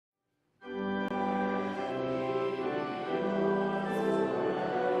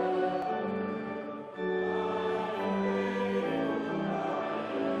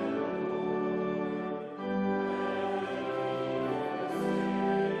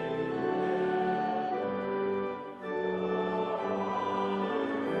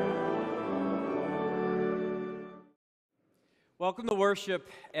Welcome to worship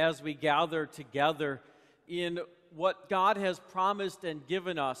as we gather together in what God has promised and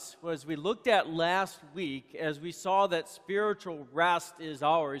given us. As we looked at last week, as we saw that spiritual rest is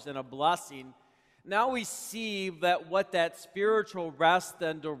ours and a blessing, now we see that what that spiritual rest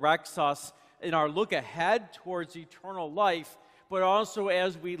then directs us in our look ahead towards eternal life, but also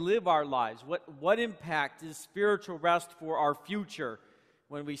as we live our lives. What impact is spiritual rest for our future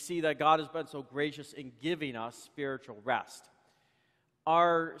when we see that God has been so gracious in giving us spiritual rest?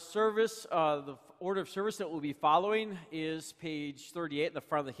 Our service, the order of service that we'll be following is page 38 in the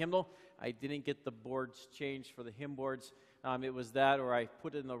front of the hymnal. I didn't get the boards changed for the hymn boards. It was that, or I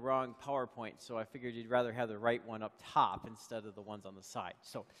put in the wrong PowerPoint, so I figured you'd rather have the right one up top instead of the ones on the side.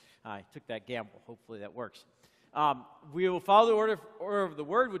 So I took that gamble. Hopefully that works. We will follow the order of the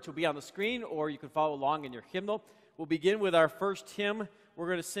word, which will be on the screen, or you can follow along in your hymnal. We'll begin with our first hymn. We're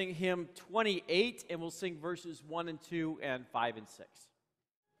going to sing hymn 28, and we'll sing verses 1 and 2 and 5 and 6.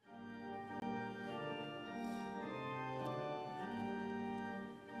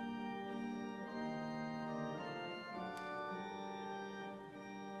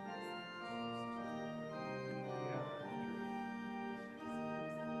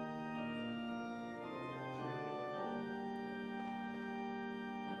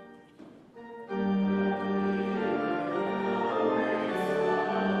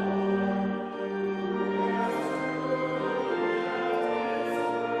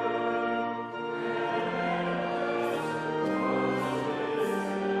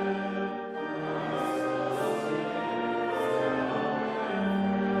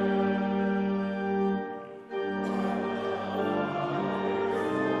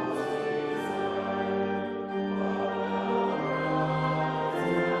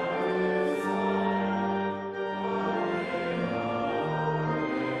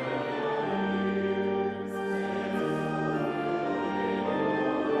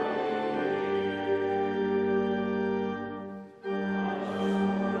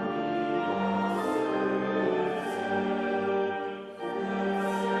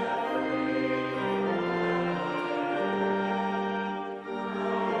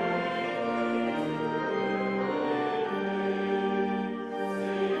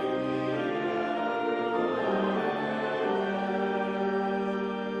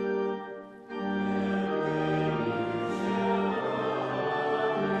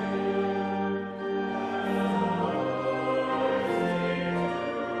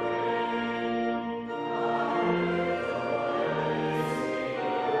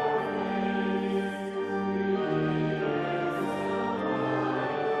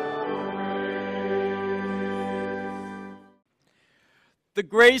 The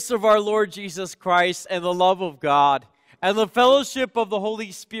grace of our Lord Jesus Christ and the love of God and the fellowship of the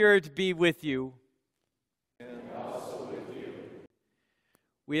Holy Spirit be with you. And also with you.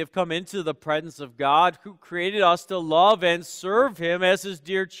 We have come into the presence of God who created us to love and serve Him as His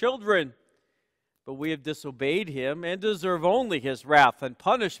dear children. But we have disobeyed Him and deserve only His wrath and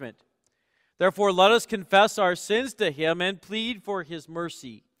punishment. Therefore, let us confess our sins to Him and plead for His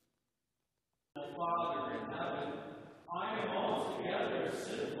mercy. Father in heaven, I am altogether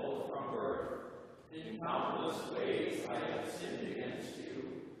sinful from birth. In countless ways I have sinned against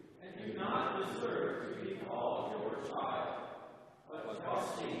you, and do not deserve to be called your child. But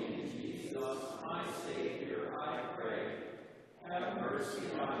trusting in Jesus, my Savior, I pray, have mercy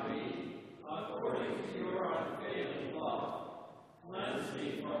on me, according to your unfailing love. Cleanse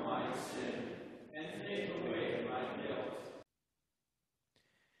me from my sin, and take away my guilt.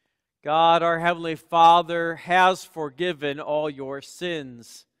 God, our Heavenly Father, has forgiven all your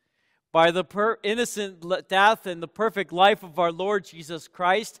sins. By the innocent death and the perfect life of our Lord Jesus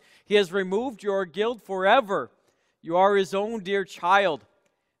Christ, He has removed your guilt forever. You are His own dear child.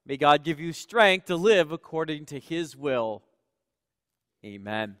 May God give you strength to live according to His will.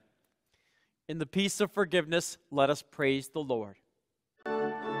 Amen. In the peace of forgiveness, let us praise the Lord.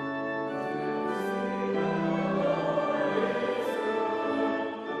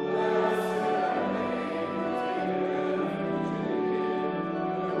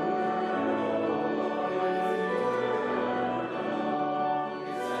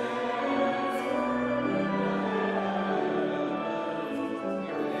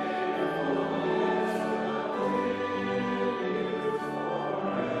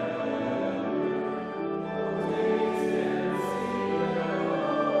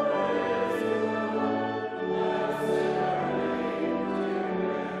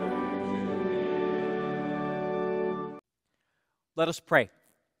 Let us pray.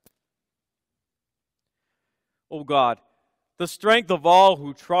 O God, the strength of all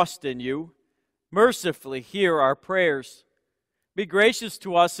who trust in you, mercifully hear our prayers. Be gracious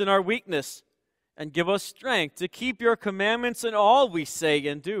to us in our weakness, and give us strength to keep your commandments in all we say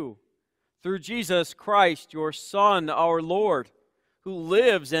and do. Through Jesus Christ, your Son, our Lord, who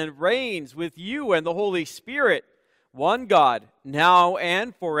lives and reigns with you and the Holy Spirit, one God, now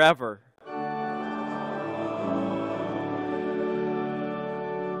and forever.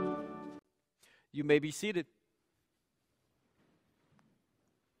 You may be seated.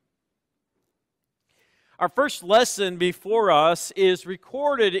 Our first lesson before us is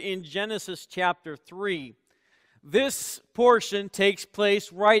recorded in Genesis chapter 3. This portion takes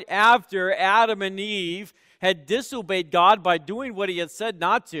place right after Adam and Eve had disobeyed God by doing what he had said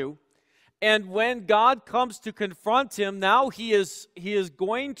not to. And when God comes to confront him, now he is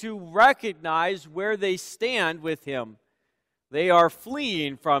going to recognize where they stand with him. They are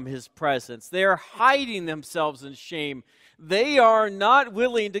fleeing from his presence. They are hiding themselves in shame. They are not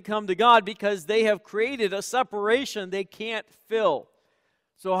willing to come to God because they have created a separation they can't fill.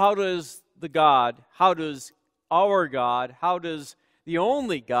 So how does our God, how does the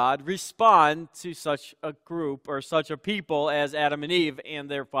only God respond to such a group or such a people as Adam and Eve and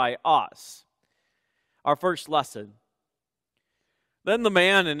thereby us? Our first lesson. Then the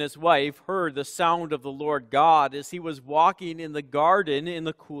man and his wife heard the sound of the Lord God as he was walking in the garden in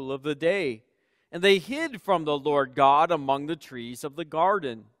the cool of the day. And they hid from the Lord God among the trees of the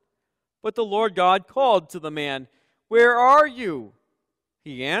garden. But the Lord God called to the man, "Where are you?"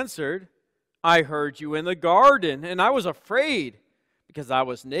 He answered, "I heard you in the garden, and I was afraid, because I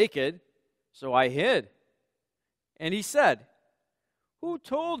was naked, so I hid." And he said, "Who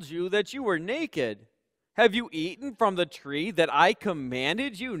told you that you were naked? Have you eaten from the tree that I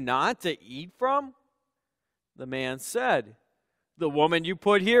commanded you not to eat from?" The man said, "The woman you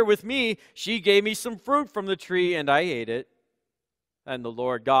put here with me, she gave me some fruit from the tree, and I ate it." And the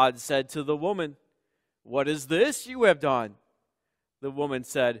Lord God said to the woman, "What is this you have done?" The woman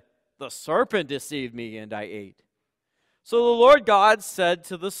said, "The serpent deceived me, and I ate." So the Lord God said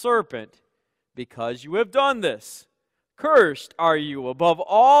to the serpent, "Because you have done this, cursed are you above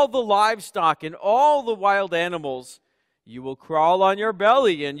all the livestock and all the wild animals. You will crawl on your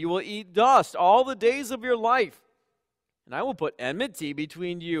belly, and you will eat dust all the days of your life. And I will put enmity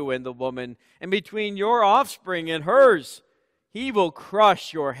between you and the woman, and between your offspring and hers. He will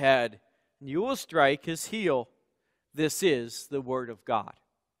crush your head, and you will strike his heel." This is the word of God.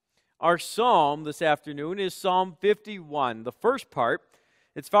 Our psalm this afternoon is Psalm 51, the first part.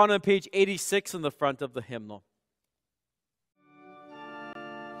 It's found on page 86 in the front of the hymnal.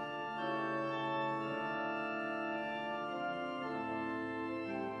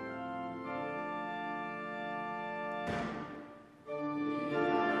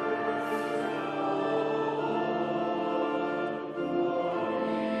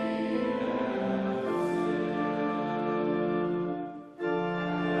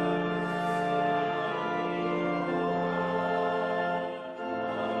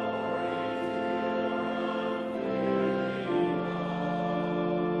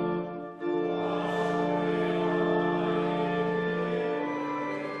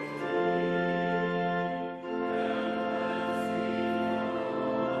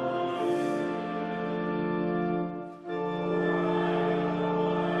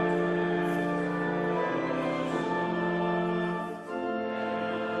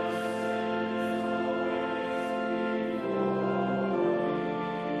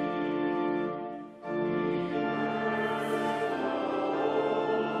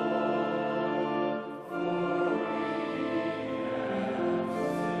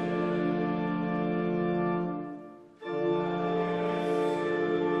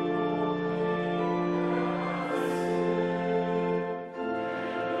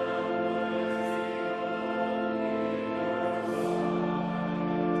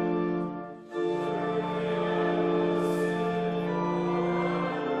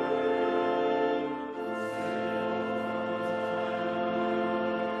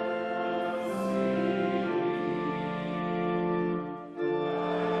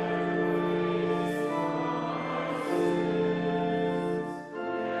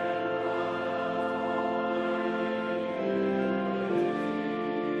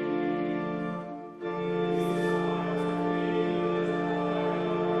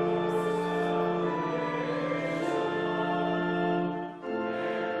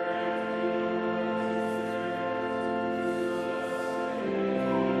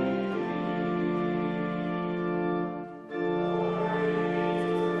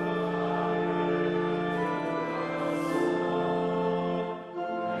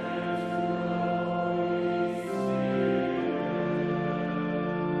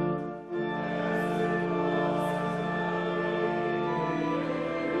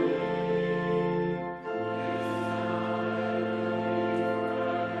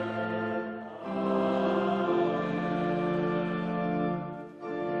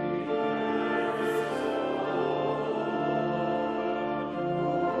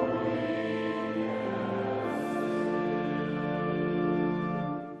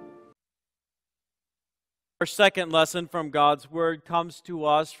 Our second lesson from God's Word comes to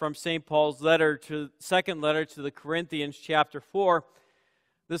us from St. Paul's second letter to the Corinthians, chapter 4.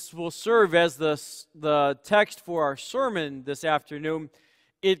 This will serve as the text for our sermon this afternoon.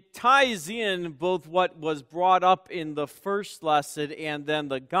 It ties in both what was brought up in the first lesson and then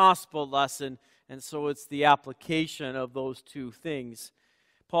the gospel lesson, and so it's the application of those two things.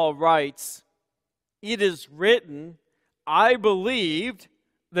 Paul writes, "It is written, I believed,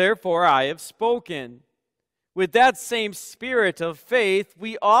 therefore I have spoken. With that same spirit of faith,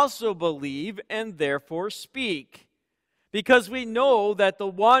 we also believe and therefore speak, because we know that the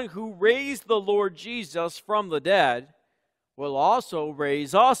one who raised the Lord Jesus from the dead will also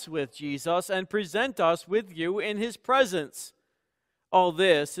raise us with Jesus and present us with you in his presence. All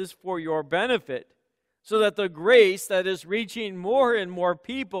this is for your benefit, so that the grace that is reaching more and more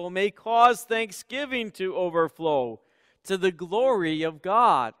people may cause thanksgiving to overflow to the glory of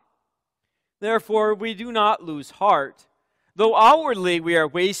God. Therefore, we do not lose heart. Though outwardly we are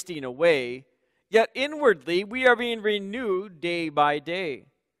wasting away, yet inwardly we are being renewed day by day.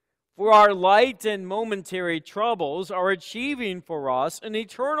 For our light and momentary troubles are achieving for us an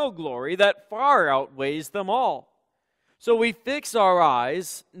eternal glory that far outweighs them all. So we fix our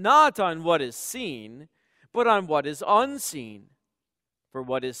eyes not on what is seen, but on what is unseen. For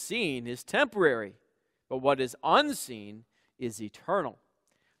what is seen is temporary, but what is unseen is eternal."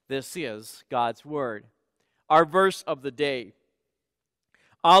 This is God's Word. Our verse of the day.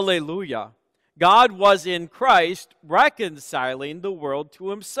 Alleluia. God was in Christ reconciling the world to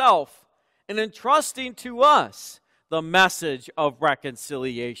himself and entrusting to us the message of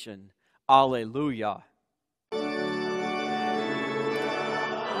reconciliation. Alleluia.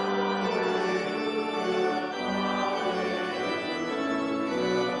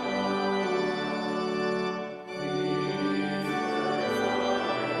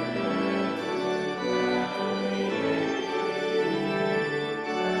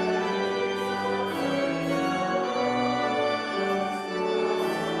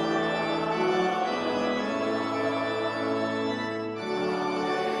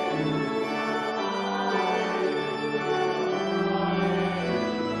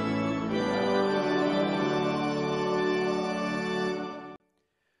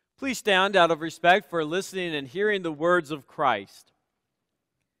 Please stand out of respect for listening and hearing the words of Christ.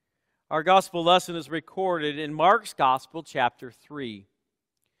 Our gospel lesson is recorded in Mark's Gospel, chapter 3.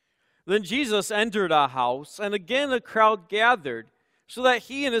 Then Jesus entered a house, and again a crowd gathered, so that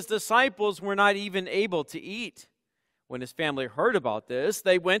he and his disciples were not even able to eat. When his family heard about this,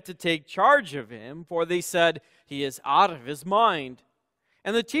 they went to take charge of him, for they said, "He is out of his mind."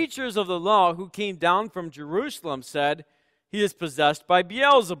 And the teachers of the law who came down from Jerusalem said, "He is possessed by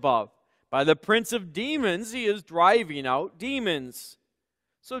Beelzebub. By the prince of demons he is driving out demons."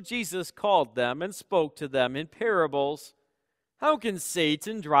 So Jesus called them and spoke to them in parables. "How can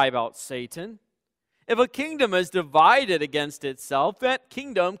Satan drive out Satan? If a kingdom is divided against itself, that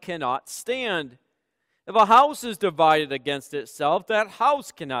kingdom cannot stand. If a house is divided against itself, that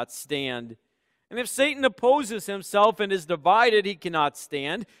house cannot stand. And if Satan opposes himself and is divided, he cannot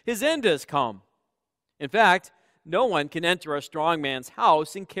stand. His end has come. In fact, no one can enter a strong man's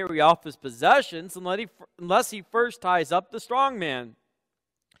house and carry off his possessions unless he first ties up the strong man.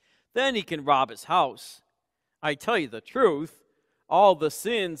 Then he can rob his house. I tell you the truth, all the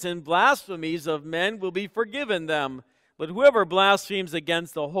sins and blasphemies of men will be forgiven them, but whoever blasphemes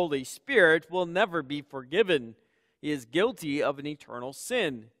against the Holy Spirit will never be forgiven. He is guilty of an eternal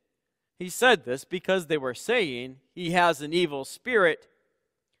sin." He said this because they were saying, "He has an evil spirit."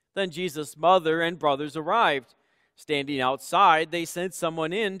 Then Jesus' mother and brothers arrived. Standing outside, they sent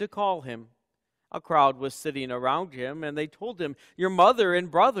someone in to call him. A crowd was sitting around him, and they told him, "Your mother and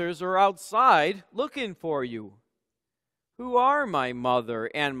brothers are outside looking for you." "Who are my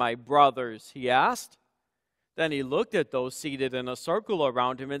mother and my brothers?" he asked. Then he looked at those seated in a circle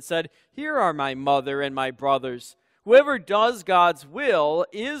around him and said, "Here are my mother and my brothers. Whoever does God's will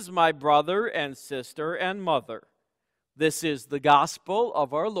is my brother and sister and mother." This is the gospel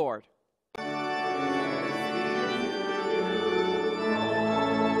of our Lord.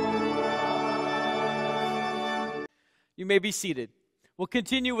 You may be seated. We'll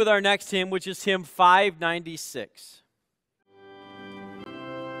continue with our next hymn, which is hymn 596.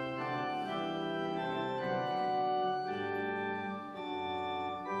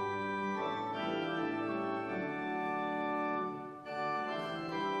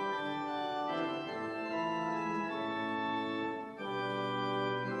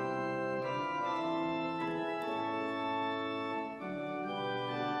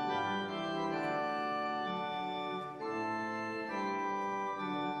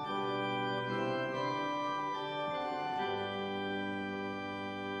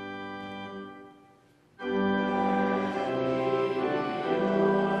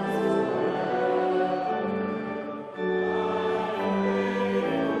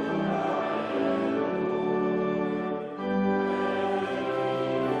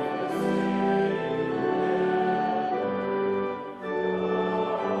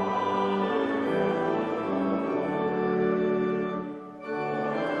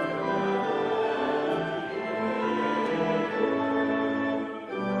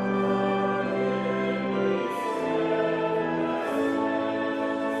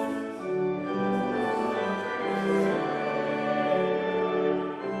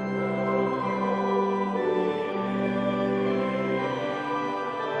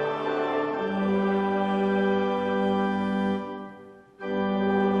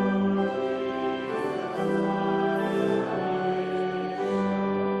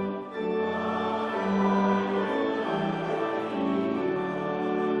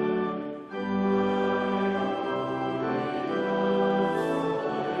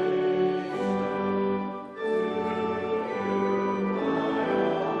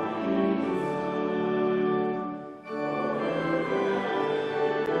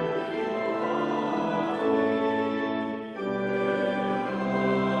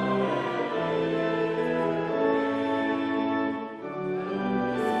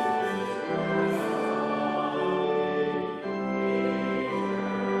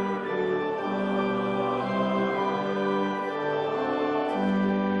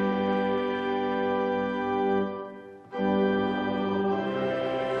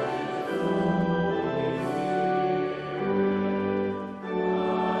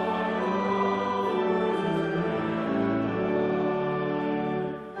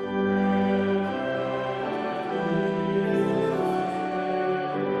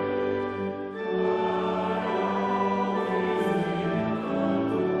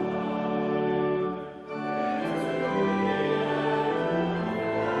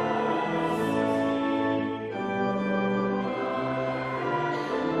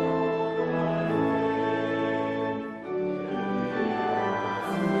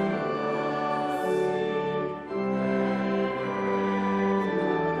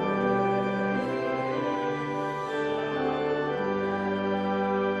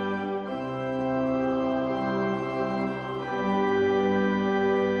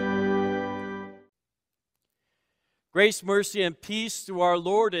 Grace, mercy, and peace through our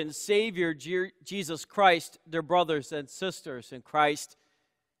Lord and Savior, Jesus Christ, dear brothers and sisters in Christ.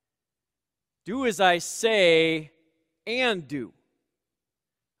 Do as I say and do.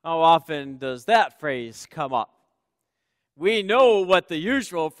 How often does that phrase come up? We know what the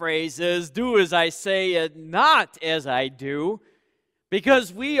usual phrase is, do as I say and not as I do,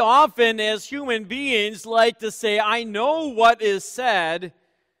 because we often as human beings like to say, I know what is said,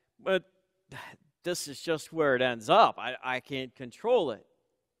 but this is just where it ends up. I can't control it.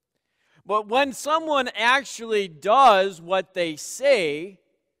 But when someone actually does what they say,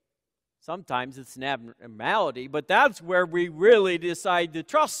 sometimes it's an abnormality, but that's where we really decide to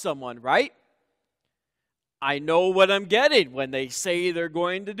trust someone, right? I know what I'm getting when they say they're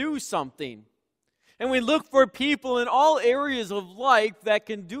going to do something. And we look for people in all areas of life that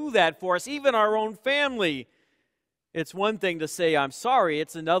can do that for us, even our own family. It's one thing to say, I'm sorry.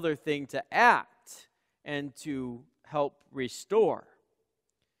 It's another thing to act and to help restore.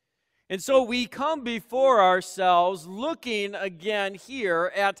 And so we come before ourselves looking again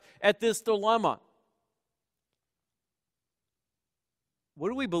here at this dilemma. What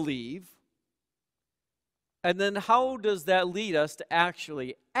do we believe? And then how does that lead us to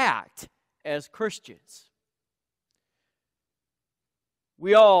actually act as Christians?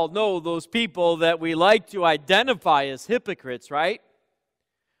 We all know those people that we like to identify as hypocrites, right?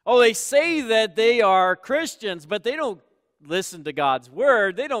 Oh, they say that they are Christians, but they don't listen to God's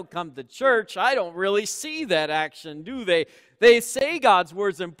word. They don't come to church. I don't really see that action, do they? They say God's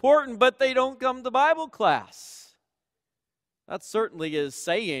word's important, but they don't come to Bible class. That certainly is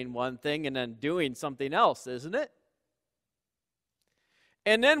saying one thing and then doing something else, isn't it?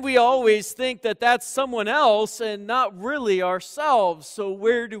 And then we always think that that's someone else and not really ourselves. So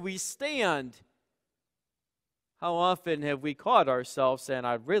where do we stand? How often have we caught ourselves saying,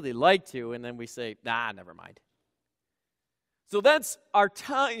 I'd really like to, and then we say, nah, never mind. So that's our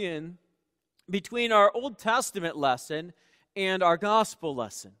tie-in between our Old Testament lesson and our gospel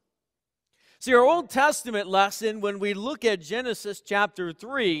lesson. See, our Old Testament lesson, when we look at Genesis chapter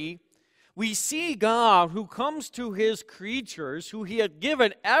 3, we see God who comes to his creatures, who he had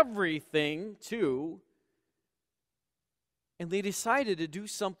given everything to, and they decided to do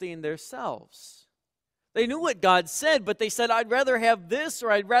something themselves. They knew what God said, but they said, I'd rather have this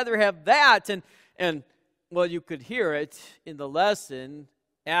or I'd rather have that. And well, you could hear it in the lesson.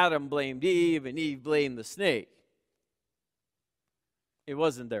 Adam blamed Eve and Eve blamed the snake. It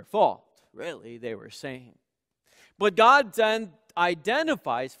wasn't their fault, really, they were saying. But God then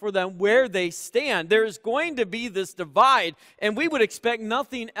identifies for them where they stand. There's going to be this divide, and we would expect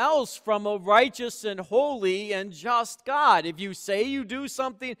nothing else from a righteous and holy and just God. If you say you do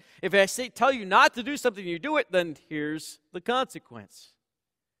something, if I tell you not to do something, you do it, then here's the consequence.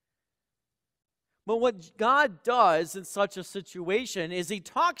 But what God does in such a situation is he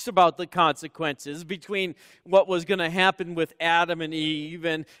talks about the consequences between what was going to happen with Adam and Eve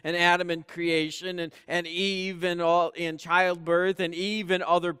and Adam in creation and Eve in childbirth and Eve and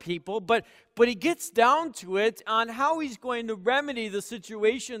other people. But he gets down to it on how he's going to remedy the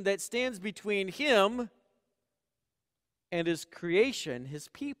situation that stands between him and his creation, his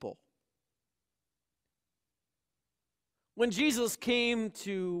people. When Jesus came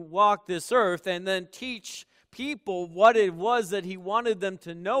to walk this earth and then teach people what it was that he wanted them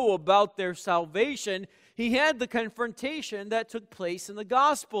to know about their salvation, he had the confrontation that took place in the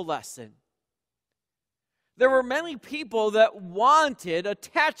gospel lesson. There were many people that wanted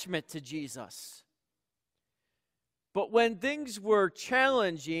attachment to Jesus. But when things were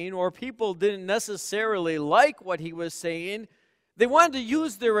challenging or people didn't necessarily like what he was saying, they wanted to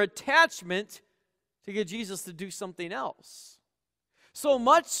use their attachment to get Jesus to do something else. So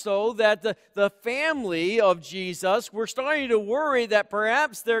much so that the family of Jesus were starting to worry that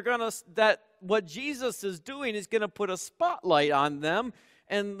perhaps that what Jesus is doing is going to put a spotlight on them,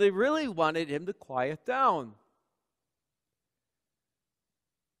 and they really wanted him to quiet down.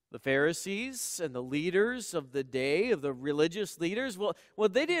 The Pharisees and the leaders of the day, of the religious leaders, well,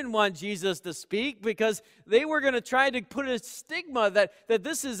 they didn't want Jesus to speak because they were going to try to put a stigma that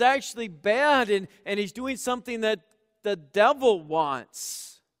this is actually bad and he's doing something that the devil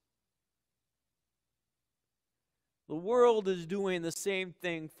wants. The world is doing the same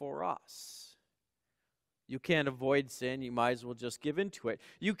thing for us. You can't avoid sin. You might as well just give into it.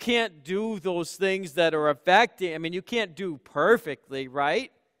 You can't do those things that are affecting. You can't do perfectly,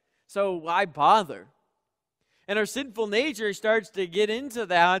 right? So why bother? And our sinful nature starts to get into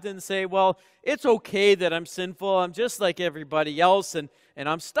that and say, well, it's okay that I'm sinful. I'm just like everybody else, and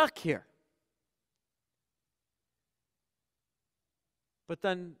I'm stuck here. But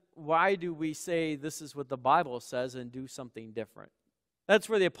then why do we say this is what the Bible says and do something different? That's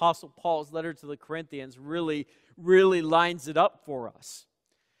where the Apostle Paul's letter to the Corinthians really lines it up for us.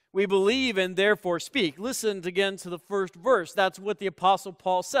 We believe and therefore speak. Listen again to the first verse. That's what the Apostle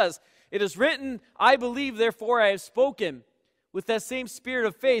Paul says. It is written, I believe, therefore I have spoken. With that same spirit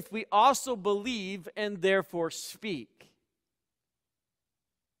of faith, we also believe and therefore speak.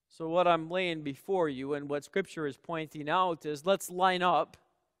 So what I'm laying before you and what Scripture is pointing out is let's line up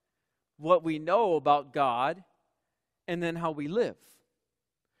what we know about God and then how we live.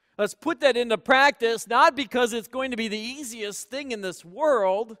 Let's put that into practice, not because it's going to be the easiest thing in this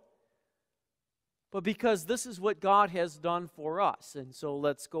world, but because this is what God has done for us. And so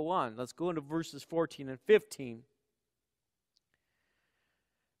let's go on. Let's go into verses 14 and 15.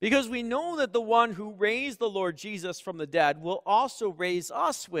 Because we know that the one who raised the Lord Jesus from the dead will also raise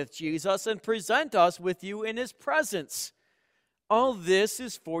us with Jesus and present us with you in his presence. All this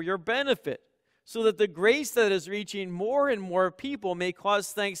is for your benefit, so that the grace that is reaching more and more people may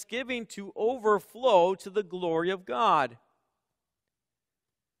cause thanksgiving to overflow to the glory of God.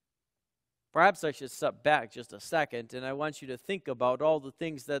 Perhaps I should step back just a second, and I want you to think about all the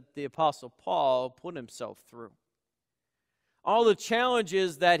things that the Apostle Paul put himself through. All the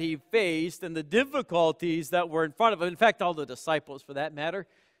challenges that he faced and the difficulties that were in front of him. In fact, all the disciples, for that matter.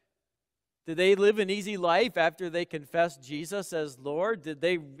 Did they live an easy life after they confessed Jesus as Lord? Did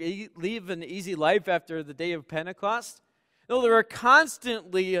they live an easy life after the day of Pentecost? No, they were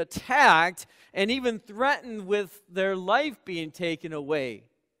constantly attacked and even threatened with their life being taken away.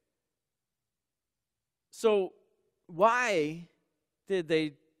 So, why did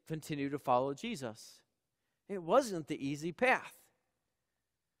they continue to follow Jesus? It wasn't the easy path.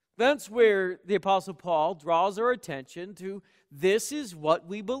 That's where the Apostle Paul draws our attention to this is what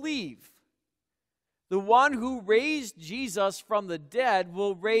we believe. The one who raised Jesus from the dead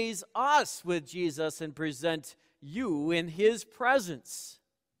will raise us with Jesus and present you in his presence.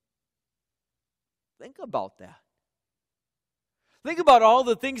 Think about that. Think about all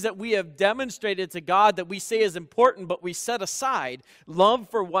the things that we have demonstrated to God that we say is important, but we set aside. Love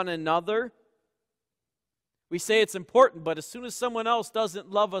for one another. We say it's important, but as soon as someone else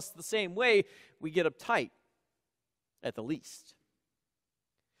doesn't love us the same way, we get uptight, at the least.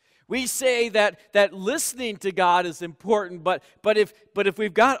 We say that listening to God is important, but if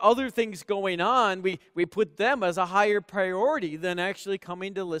we've got other things going on, we put them as a higher priority than actually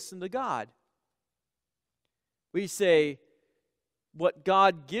coming to listen to God. We say what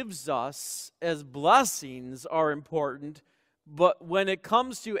God gives us as blessings are important, but when it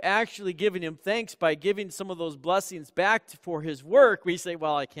comes to actually giving him thanks by giving some of those blessings back for his work, we say,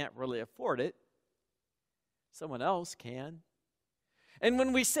 well, I can't really afford it. Someone else can. And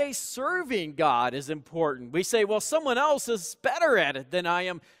when we say serving God is important, we say, well, someone else is better at it than I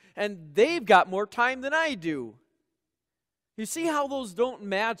am, and they've got more time than I do. You see how those don't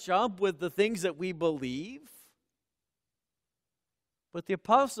match up with the things that we believe? But the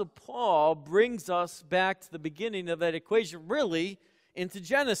Apostle Paul brings us back to the beginning of that equation, really, into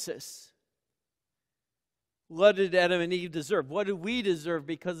Genesis. What did Adam and Eve deserve? What do we deserve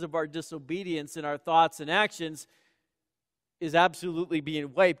because of our disobedience and our thoughts and actions? Is absolutely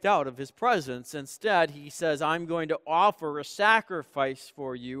being wiped out of his presence. Instead, he says, I'm going to offer a sacrifice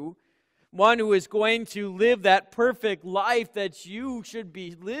for you, one who is going to live that perfect life that you should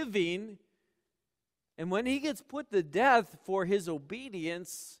be living. And when he gets put to death for his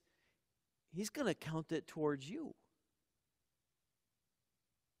obedience, he's going to count it towards you.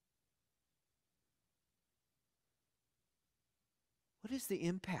 What is the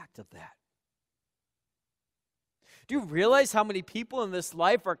impact of that? Do you realize how many people in this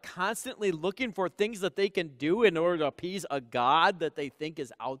life are constantly looking for things that they can do in order to appease a God that they think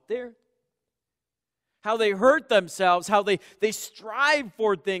is out there? How they hurt themselves, how they strive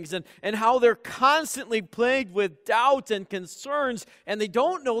for things, and how they're constantly plagued with doubt and concerns, and they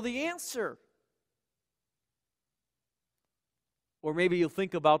don't know the answer. Or maybe you'll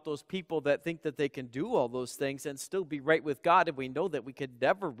think about those people that think that they can do all those things and still be right with God, and we know that we could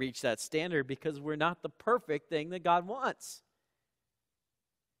never reach that standard because we're not the perfect thing that God wants.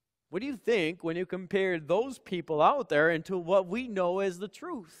 What do you think when you compare those people out there into what we know as the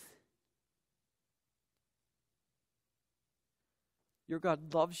truth? Your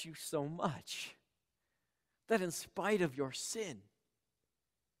God loves you so much that in spite of your sin,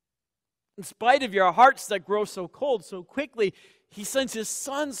 in spite of your hearts that grow so cold so quickly, he sends his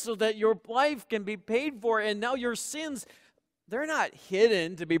son so that your life can be paid for, and now your sins, they're not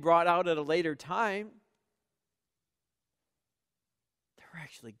hidden to be brought out at a later time. They're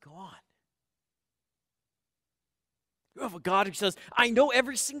actually gone. You have a God who says, I know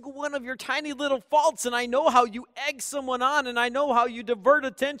every single one of your tiny little faults, and I know how you egg someone on, and I know how you divert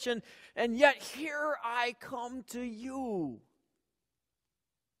attention, and yet here I come to you.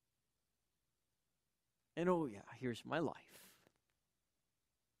 And oh yeah, here's my life.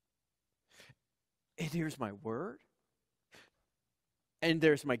 And here's my word. And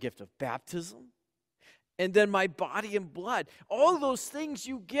there's my gift of baptism. And then my body and blood. All those things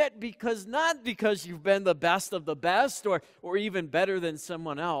you get not because you've been the best of the best or even better than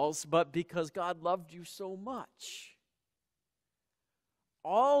someone else, but because God loved you so much.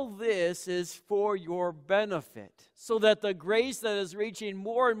 All this is for your benefit, so that the grace that is reaching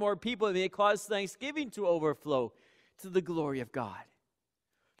more and more people may cause thanksgiving to overflow to the glory of God.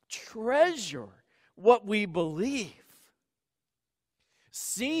 Treasure what we believe.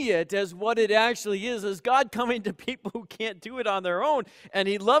 See it as what it actually is, as God coming to people who can't do it on their own, and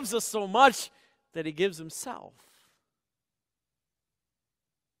He loves us so much that He gives Himself.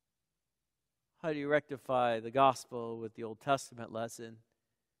 How do you rectify the gospel with the Old Testament lesson?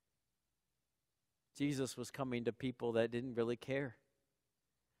 Jesus was coming to people that didn't really care.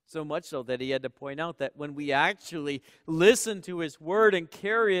 So much so that He had to point out that when we actually listen to His word and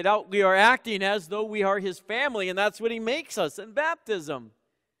carry it out, we are acting as though we are His family, and that's what He makes us in baptism.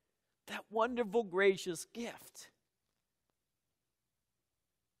 That wonderful, gracious gift.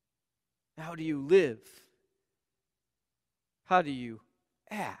 How do you live? How do you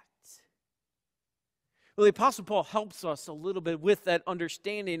act? Well, the Apostle Paul helps us a little bit with that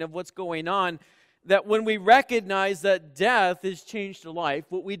understanding of what's going on. That when we recognize that death is changed to life,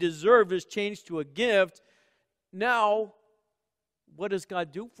 what we deserve is changed to a gift, now, what does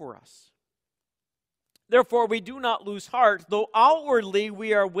God do for us? Therefore, we do not lose heart, though outwardly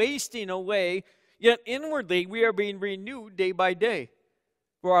we are wasting away, yet inwardly we are being renewed day by day.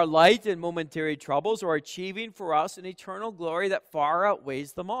 For our light and momentary troubles are achieving for us an eternal glory that far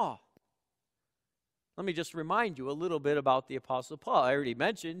outweighs them all. Let me just remind you a little bit about the Apostle Paul. I already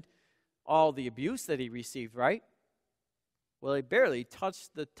mentioned all the abuse that he received, right? Well, he barely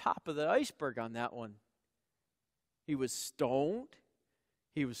touched the top of the iceberg on that one. He was stoned.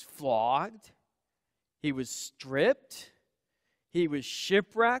 He was flogged. He was stripped. He was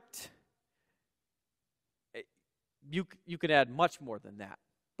shipwrecked. You could add much more than that.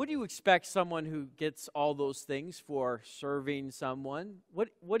 What do you expect someone who gets all those things for serving someone?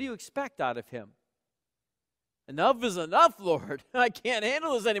 What do you expect out of him? Enough is enough, Lord. I can't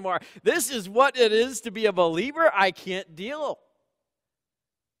handle this anymore. This is what it is to be a believer. I can't deal.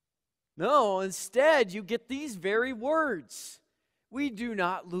 No, instead, you get these very words. We do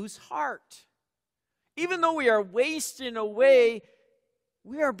not lose heart. Even though we are wasting away,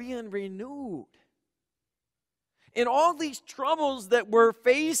 we are being renewed. And all these troubles that we're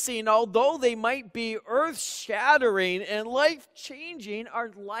facing, although they might be earth-shattering and life-changing,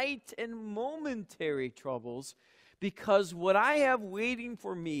 are light and momentary troubles, because what I have waiting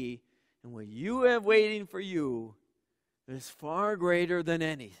for me and what you have waiting for you is far greater than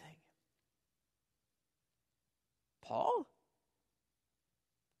anything. Paul?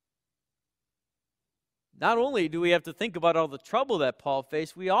 Not only do we have to think about all the trouble that Paul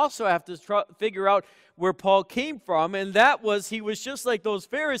faced, we also have to figure out where Paul came from, and that was he was just like those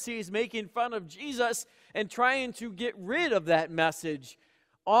Pharisees making fun of Jesus and trying to get rid of that message,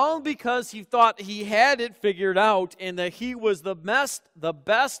 all because he thought he had it figured out and that he was the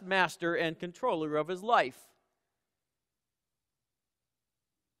best master and controller of his life.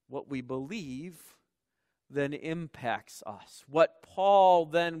 What we believe then impacts us. What Paul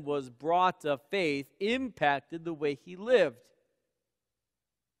then was brought to faith impacted the way he lived.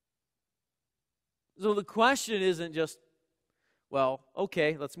 So the question isn't just, well,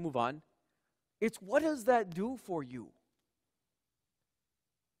 okay, let's move on. It's what does that do for you?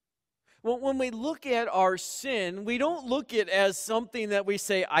 Well, when we look at our sin, we don't look at it as something that we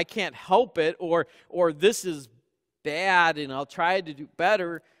say, I can't help it, or this is bad and I'll try to do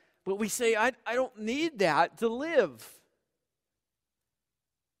better. But we say, I don't need that to live.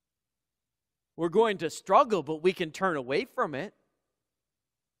 We're going to struggle, but we can turn away from it.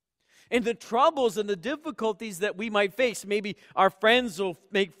 And the troubles and the difficulties that we might face, maybe our friends will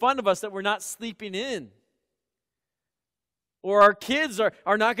make fun of us that we're not sleeping in. Or our kids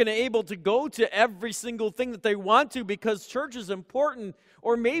are not going to be able to go to every single thing that they want to because church is important.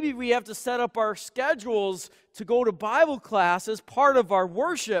 Or maybe we have to set up our schedules to go to Bible class as part of our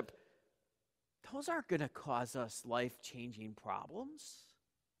worship. Those aren't going to cause us life-changing problems.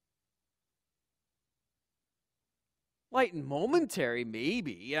 Light and momentary,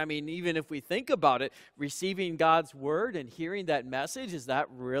 maybe. I mean, even if we think about it, receiving God's word and hearing that message, is that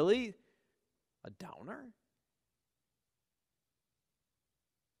really a downer?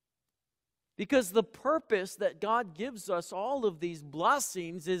 Because the purpose that God gives us all of these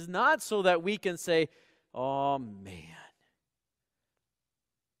blessings is not so that we can say, oh man,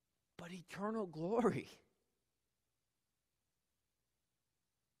 but eternal glory.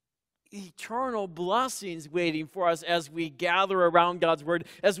 Eternal blessings waiting for us as we gather around God's Word,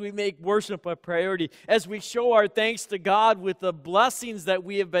 as we make worship a priority, as we show our thanks to God with the blessings that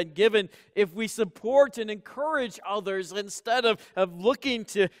we have been given. If we support and encourage others instead of looking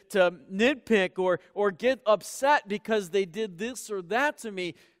to nitpick or get upset because they did this or that to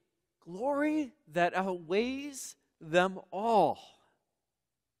me, glory that outweighs them all.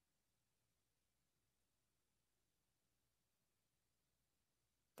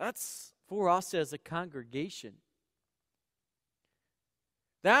 That's for us as a congregation.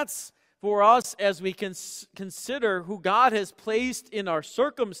 That's for us as we consider who God has placed in our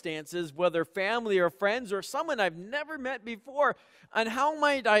circumstances, whether family or friends or someone I've never met before, and how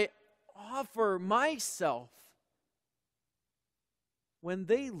might I offer myself when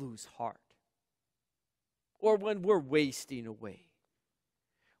they lose heart or when we're wasting away.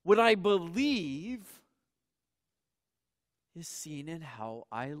 What I believe is seen in how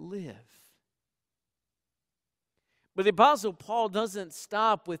I live. But the Apostle Paul doesn't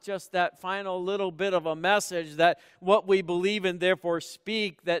stop with just that final little bit of a message that what we believe and therefore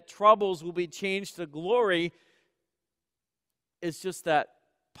speak, that troubles will be changed to glory. It's just that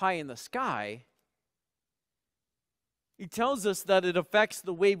pie in the sky. He tells us that it affects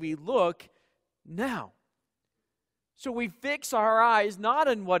the way we look now. So we fix our eyes not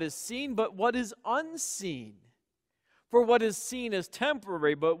on what is seen, but what is unseen. For what is seen is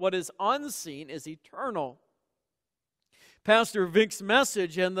temporary, but what is unseen is eternal. Pastor Vic's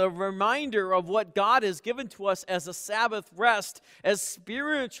message and the reminder of what God has given to us as a Sabbath rest, as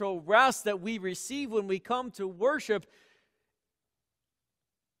spiritual rest that we receive when we come to worship,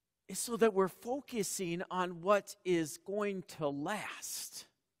 is so that we're focusing on what is going to last.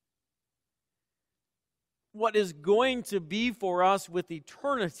 What is going to be for us with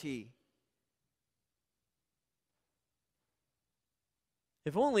eternity.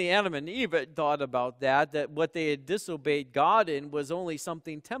 If only Adam and Eve had thought about that what they had disobeyed God in was only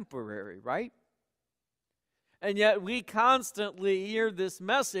something temporary, right? And yet we constantly hear this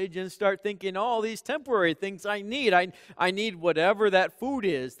message and start thinking, all these temporary things I need. I need whatever that food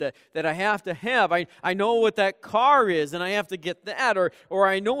is that I have to have. I know what that car is and I have to get that. Or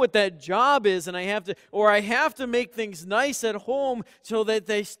I know what that job is and I have to make things nice at home so that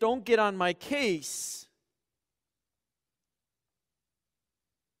they don't get on my case.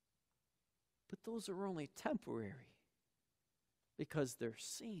 But those are only temporary because they're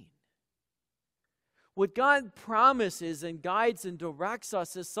seen. What God promises and guides and directs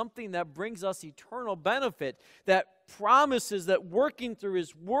us is something that brings us eternal benefit, that promises that working through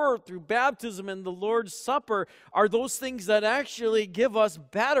His Word, through baptism and the Lord's Supper, are those things that actually give us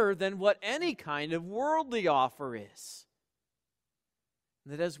better than what any kind of worldly offer is.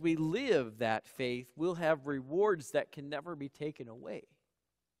 And that as we live that faith, we'll have rewards that can never be taken away.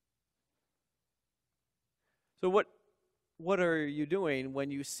 So what are you doing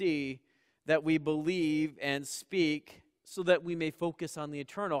when you see that we believe and speak so that we may focus on the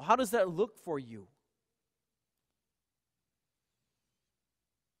eternal? How does that look for you?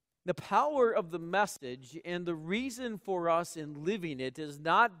 The power of the message and the reason for us in living it is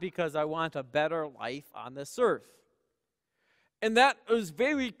not because I want a better life on this earth. And that was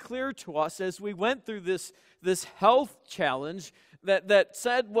very clear to us as we went through this health challenge that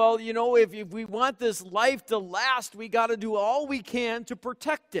said, well, you know, if we want this life to last, we got to do all we can to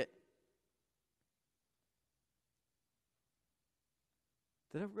protect it.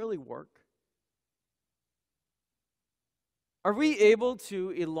 Did it really work? Are we able to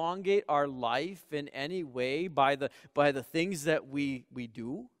elongate our life in any way by the things that we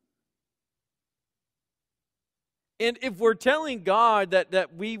do? And if we're telling God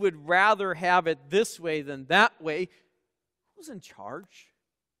that we would rather have it this way than that way, who's in charge?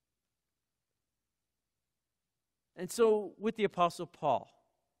 And so with the Apostle Paul,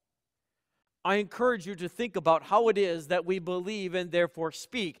 I encourage you to think about how it is that we believe and therefore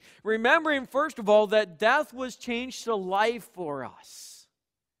speak. Remembering, first of all, that death was changed to life for us.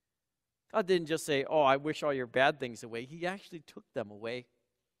 God didn't just say, oh, I wish all your bad things away. He actually took them away.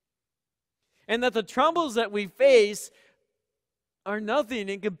 And that the troubles that we face are nothing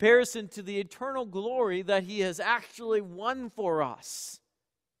in comparison to the eternal glory that He has actually won for us.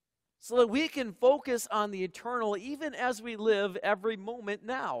 So that we can focus on the eternal even as we live every moment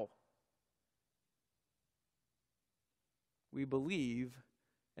now. We believe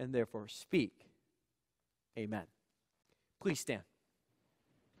and therefore speak. Amen. Please stand.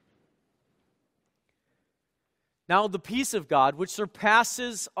 Now the peace of God, which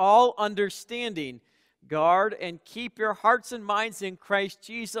surpasses all understanding, guard and keep your hearts and minds in Christ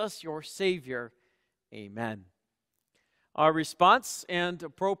Jesus, your Savior. Amen. Our response, and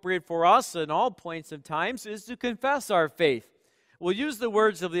appropriate for us in all points and times, is to confess our faith. We'll use the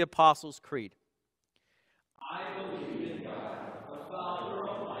words of the Apostles' Creed. I believe in God, the Father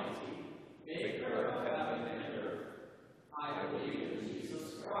Almighty, maker of heaven and earth. I believe in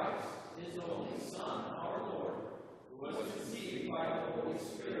Jesus Christ, his only Son, our Lord, who was conceived by the Holy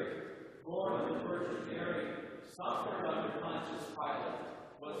Spirit, born of the Virgin Mary, suffered under Pontius Pilate,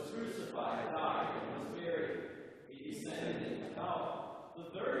 was crucified, died, and was buried. He descended into hell.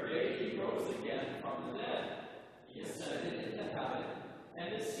 The third day he rose again from the dead. He ascended into heaven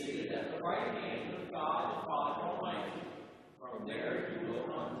and is seated at the right hand of God the Father Almighty. From there he will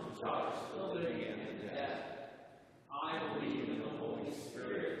come to judge the living and the dead. I believe in the Holy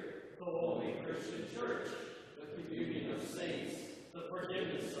Spirit, the holy Christian Church, the communion of saints, the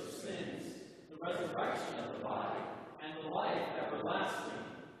forgiveness of sins, the resurrection of the body, and the life everlasting.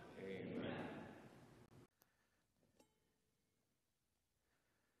 Amen.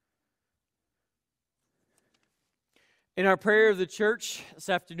 In our prayer of the church this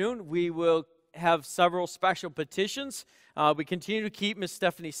afternoon, we will have several special petitions. We continue to keep Miss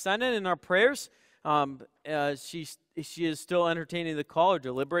Stephanie Sennin in our prayers. She is still entertaining the call or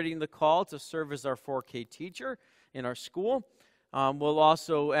deliberating the call to serve as our 4K teacher in our school. We'll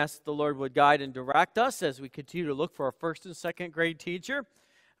also ask the Lord would guide and direct us as we continue to look for our first and second grade teacher.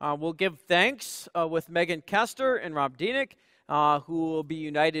 We'll give thanks with Megan Kester and Rob Dienick, who will be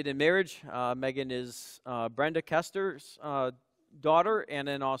united in marriage. Megan is Brenda Kester's daughter, and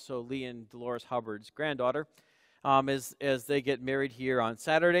then also Lee and Dolores Hubbard's granddaughter, as they get married here on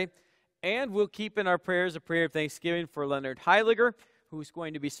Saturday. And we'll keep in our prayers a prayer of thanksgiving for Leonard Heiliger, who's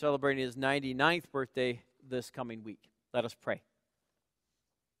going to be celebrating his 99th birthday this coming week. Let us pray.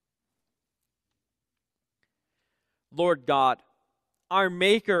 Lord God, our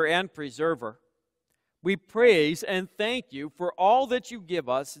Maker and Preserver, we praise and thank you for all that you give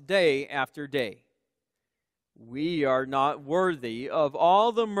us day after day. We are not worthy of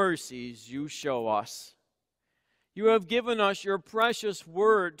all the mercies you show us. You have given us your precious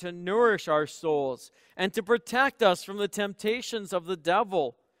word to nourish our souls and to protect us from the temptations of the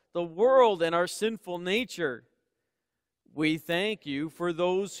devil, the world, and our sinful nature. We thank you for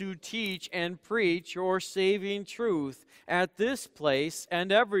those who teach and preach your saving truth at this place and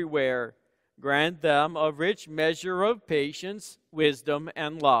everywhere. Grant them a rich measure of patience, wisdom,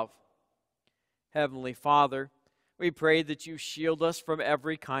 and love. Heavenly Father, we pray that you shield us from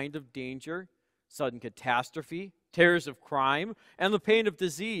every kind of danger, sudden catastrophe, terrors of crime, and the pain of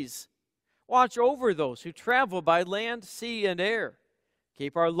disease. Watch over those who travel by land, sea, and air.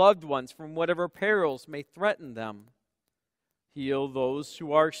 Keep our loved ones from whatever perils may threaten them. Heal those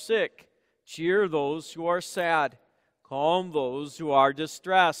who are sick. Cheer those who are sad. Calm those who are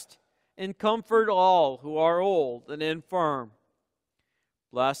distressed. And comfort all who are old and infirm.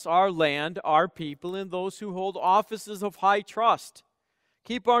 Bless our land, our people, and those who hold offices of high trust.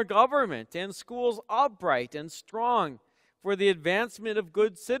 Keep our government and schools upright and strong for the advancement of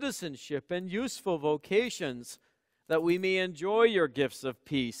good citizenship and useful vocations, that we may enjoy your gifts of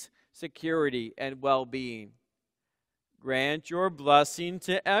peace, security, and well-being. Grant your blessing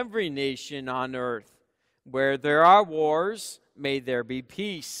to every nation on earth. Where there are wars, may there be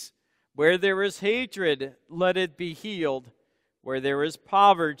peace. Where there is hatred, let it be healed. Where there is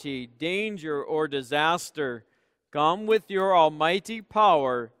poverty, danger, or disaster, come with your almighty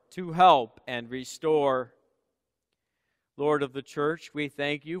power to help and restore. Lord of the church, we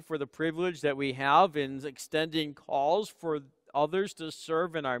thank you for the privilege that we have in extending calls for others to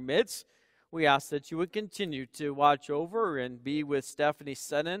serve in our midst. We ask that you would continue to watch over and be with Stephanie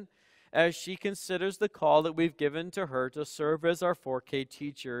Sennin as she considers the call that we've given to her to serve as our 4K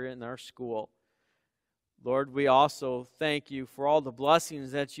teacher in our school. Lord, we also thank you for all the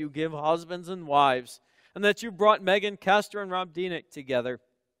blessings that you give husbands and wives, and that you brought Megan Kester and Rob Dienick together.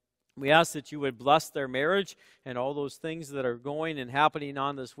 We ask that you would bless their marriage and all those things that are going and happening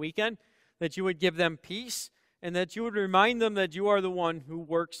on this weekend, that you would give them peace, and that you would remind them that you are the one who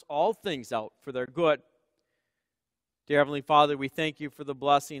works all things out for their good. Dear Heavenly Father, we thank you for the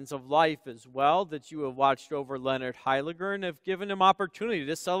blessings of life as well, that you have watched over Leonard Heiliger and have given him opportunity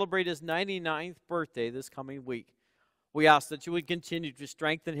to celebrate his 99th birthday this coming week. We ask that you would continue to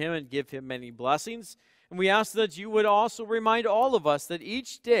strengthen him and give him many blessings. And we ask that you would also remind all of us that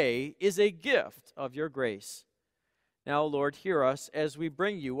each day is a gift of your grace. Now, Lord, hear us as we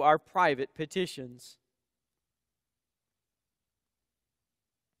bring you our private petitions.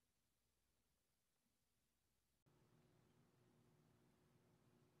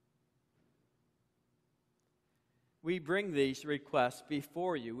 We bring these requests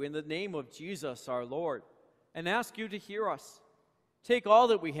before you in the name of Jesus our Lord, and ask you to hear us. Take all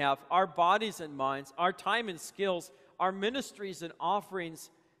that we have, our bodies and minds, our time and skills, our ministries and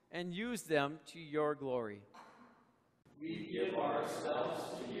offerings, and use them to your glory. We give ourselves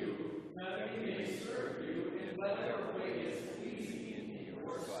to you, that we may serve you in whatever way is pleasing in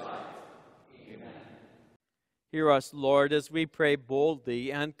your sight. Amen. Hear us, Lord, as we pray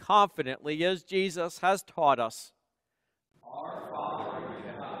boldly and confidently as Jesus has taught us. Our Father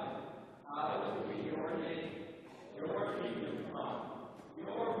in heaven, hallowed be your name. Your kingdom come,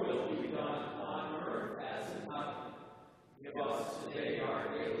 your will be done on earth as in heaven. Give us today our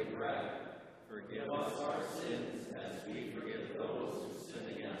daily bread. Forgive us our sins as we forgive those who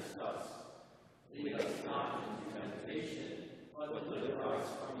sin against us. Lead us not into temptation, but deliver us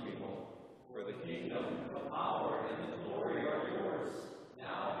from evil. For the kingdom, the power, and the glory are yours,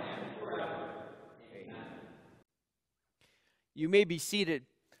 now and forever. Amen. You may be seated.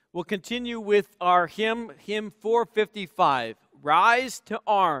 We'll continue with our hymn 455, Rise to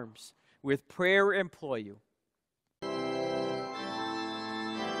Arms, with Prayer Employ You.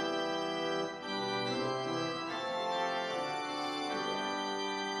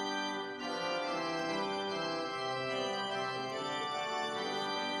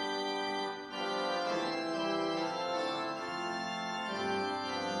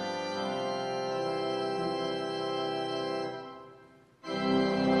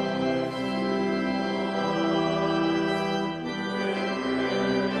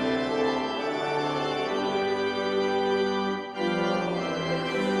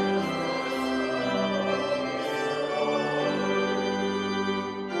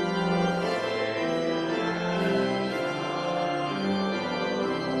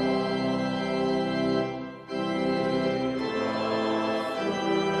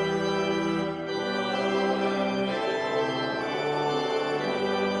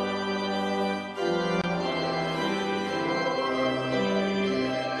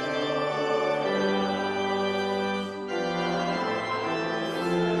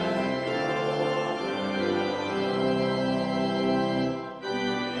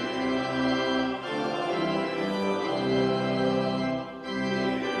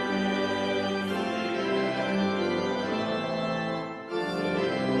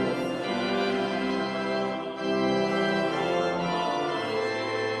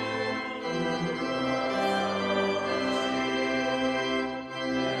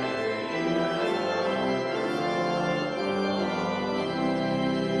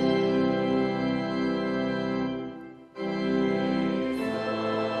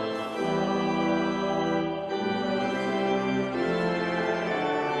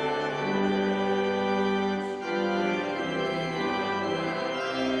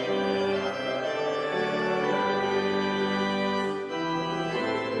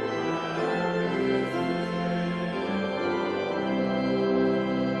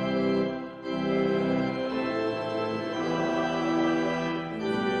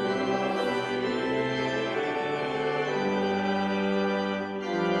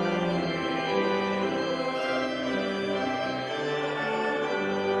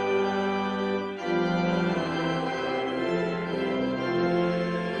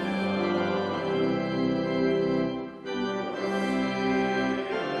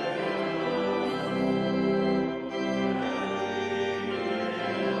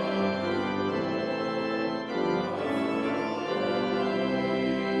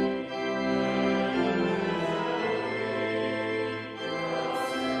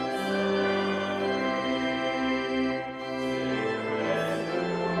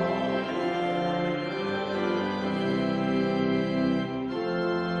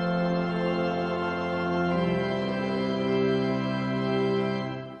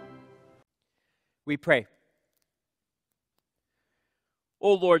 We pray.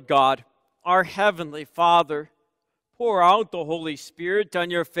 O Lord God, our heavenly Father, pour out the Holy Spirit on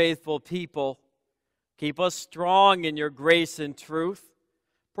your faithful people. Keep us strong in your grace and truth.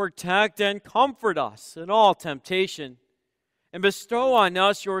 Protect and comfort us in all temptation. And bestow on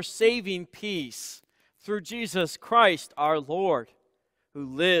us your saving peace through Jesus Christ our Lord, who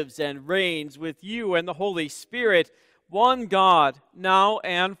lives and reigns with you and the Holy Spirit, one God, now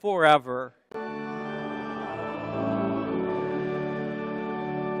and forever.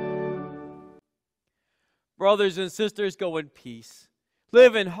 Brothers and sisters, go in peace.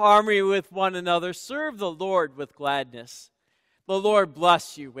 Live in harmony with one another. Serve the Lord with gladness. The Lord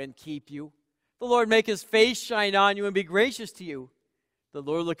bless you and keep you. The Lord make his face shine on you and be gracious to you. The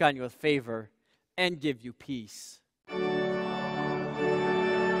Lord look on you with favor and give you peace.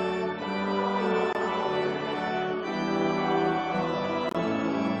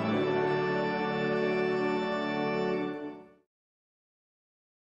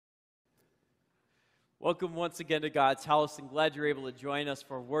 Welcome once again to God's house, and glad you're able to join us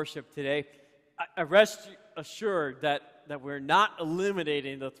for worship today. I rest assured that we're not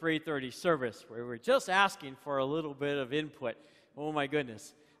eliminating the 3:30 service. We're just asking for a little bit of input. Oh my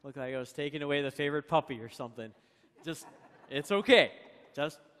goodness, looked like I was taking away the favorite puppy or something. It's okay.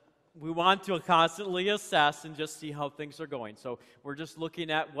 We want to constantly assess and just see how things are going. So we're just looking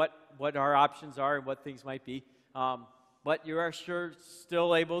at what our options are and what things might be. But you are sure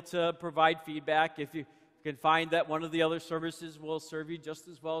still able to provide feedback. If you can find that one of the other services will serve you just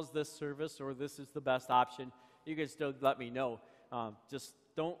as well as this service, or this is the best option, you can still let me know. Just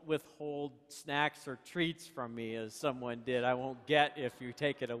don't withhold snacks or treats from me as someone did. I won't get if you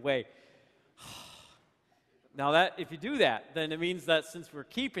take it away. Now, that if you do that, then it means that since we're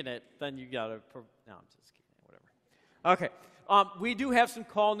keeping it, then you got to... No, I'm just kidding. Whatever. Okay. We do have some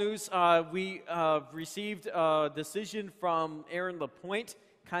call news. We received a decision from Aaron LaPointe,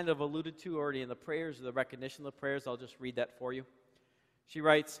 kind of alluded to already in the prayers, or the recognition of the prayers. I'll just read that for you. She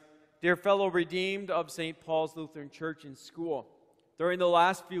writes, "Dear fellow redeemed of St. Paul's Lutheran Church and School, during the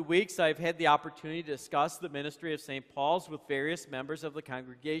last few weeks, I've had the opportunity to discuss the ministry of St. Paul's with various members of the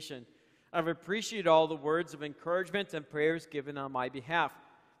congregation. I've appreciated all the words of encouragement and prayers given on my behalf.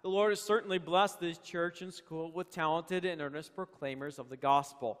 The Lord has certainly blessed this church and school with talented and earnest proclaimers of the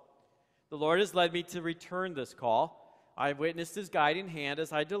gospel. The Lord has led me to return this call. I've witnessed His guiding hand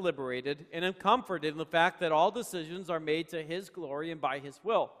as I deliberated, and am comforted in the fact that all decisions are made to His glory and by His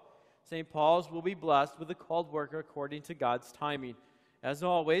will. St. Paul's will be blessed with a called worker according to God's timing. As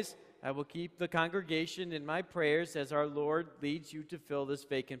always, I will keep the congregation in my prayers as our Lord leads you to fill this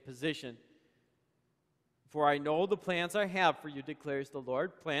vacant position. For I know the plans I have for you, declares the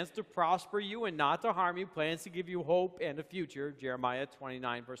Lord, plans to prosper you and not to harm you, plans to give you hope and a future, Jeremiah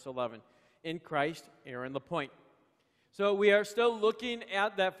 29, verse 11. In Christ, Aaron LaPointe." So we are still looking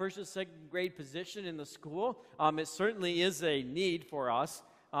at that first and second grade position in the school. It certainly is a need for us,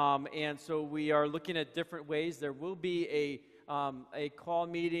 and so we are looking at different ways. There will be a call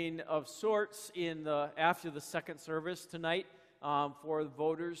meeting of sorts after the second service tonight. For the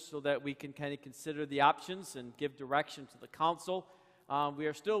voters, so that we can kind of consider the options and give direction to the council. We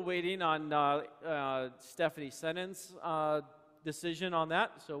are still waiting on Stephanie Sennon's decision on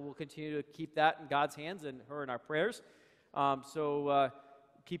that, so we'll continue to keep that in God's hands and her in our prayers. So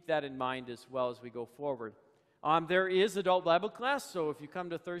keep that in mind as well as we go forward. There is adult Bible class, so if you come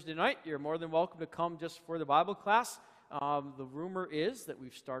to Thursday night, you're more than welcome to come just for the Bible class. The rumor is that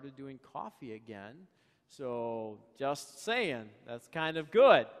we've started doing coffee again. So, just saying, that's kind of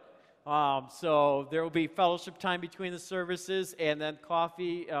good. So, there will be fellowship time between the services and then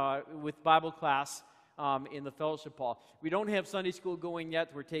coffee with Bible class in the fellowship hall. We don't have Sunday school going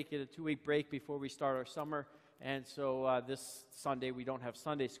yet. We're taking a 2-week break before we start our summer. And so, this Sunday, we don't have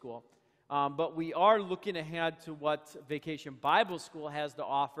Sunday school. But we are looking ahead to what Vacation Bible School has to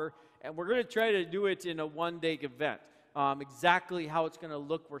offer. And we're going to try to do it in a one-day event. Exactly how it's going to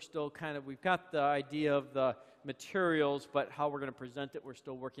look, we've got the idea of the materials, but how we're going to present it, we're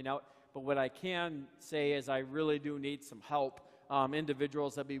still working out. But what I can say is I really do need some help,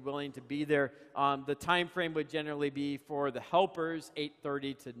 individuals that be willing to be there. The time frame would generally be for the helpers,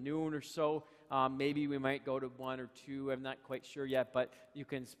 8:30 to noon or so. Maybe we might go to 1 or 2, I'm not quite sure yet, but you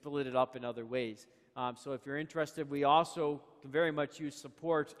can split it up in other ways. So if you're interested, we also can very much use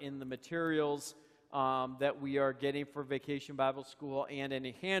support in the materials that we are getting for Vacation Bible School and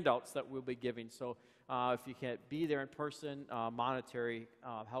any handouts that we'll be giving. So if you can't be there in person, monetary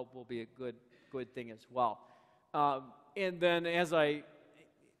help will be a good thing as well. And then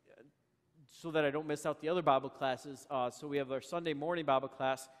so that I don't miss out the other Bible classes, so we have our Sunday morning Bible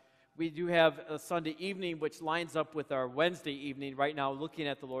class. We do have a Sunday evening, which lines up with our Wednesday evening right now, looking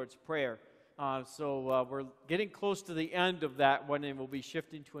at the Lord's Prayer. So we're getting close to the end of that one, and we'll be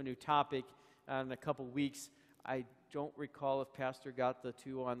shifting to a new topic in a couple weeks. I don't recall if Pastor got the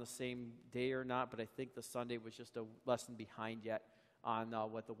two on the same day or not, but I think the Sunday was just a lesson behind yet on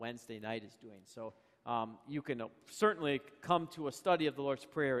what the Wednesday night is doing. So you can certainly come to a study of the Lord's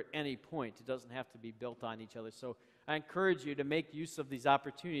Prayer at any point. It doesn't have to be built on each other. So I encourage you to make use of these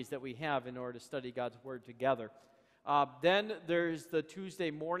opportunities that we have in order to study God's Word together. Then there's the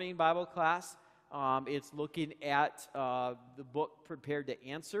Tuesday morning Bible class. It's looking at the book Prepared to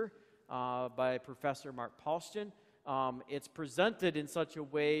Answer by Professor Mark Paulston. It's presented in such a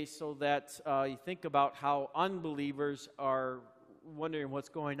way so that you think about how unbelievers are wondering what's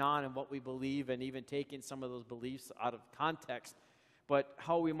going on and what we believe, and even taking some of those beliefs out of context, but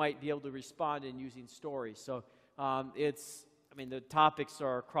how we might be able to respond in using stories. So the topics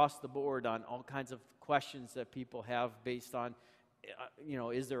are across the board on all kinds of questions that people have based on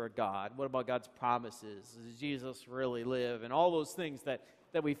is there a God? What about God's promises? Does Jesus really live? And all those things that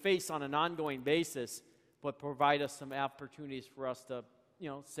we face on an ongoing basis, but provide us some opportunities for us to,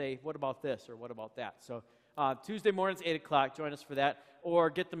 say, what about this or what about that? So Tuesday mornings, 8 o'clock, join us for that.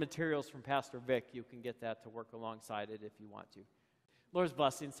 Or get the materials from Pastor Vic. You can get that to work alongside it if you want to. Lord's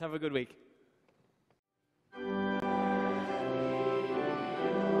blessings. Have a good week.